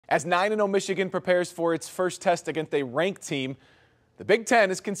As 9-0 Michigan prepares for its first test against a ranked team, the Big Ten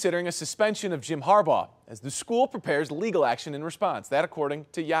is considering a suspension of Jim Harbaugh as the school prepares legal action in response. That according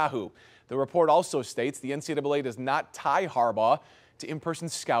to Yahoo. The report also states the NCAA does not tie Harbaugh to in-person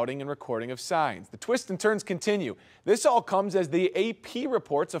scouting and recording of signs. The twists and turns continue. This all comes as the AP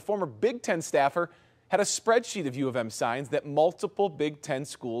reports a former Big Ten staffer had a spreadsheet of U of M signs that multiple Big Ten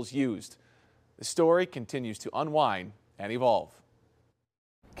schools used. The story continues to unwind and evolve.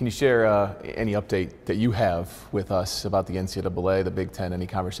 Can you share any update that you have with us about the NCAA, the Big Ten, any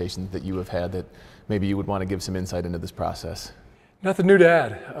conversations that you have had that maybe you would want to give some insight into this process? Nothing new to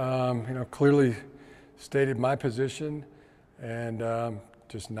add. Clearly stated my position, and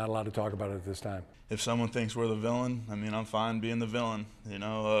just not allowed to talk about it at this time. If someone thinks we're the villain, I mean, I'm fine being the villain.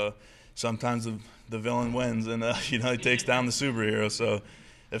 Sometimes the villain wins, and he takes down the superhero. So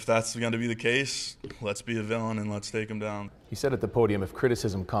if that's going to be the case, let's be a villain and let's take him down. You said at the podium, if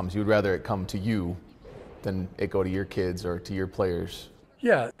criticism comes, you'd rather it come to you than it go to your kids or to your players.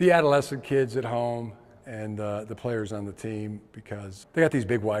 Yeah, the adolescent kids at home and the players on the team, because they got these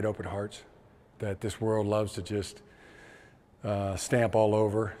big, wide open hearts that this world loves to just stamp all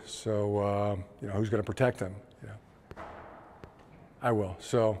over. So, who's going to protect them? I will.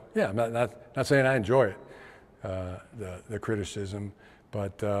 So, yeah, I'm not saying I enjoy it, the criticism,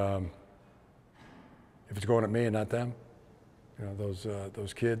 but if it's going at me and not them,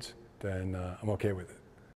 those kids, then I'm okay with it.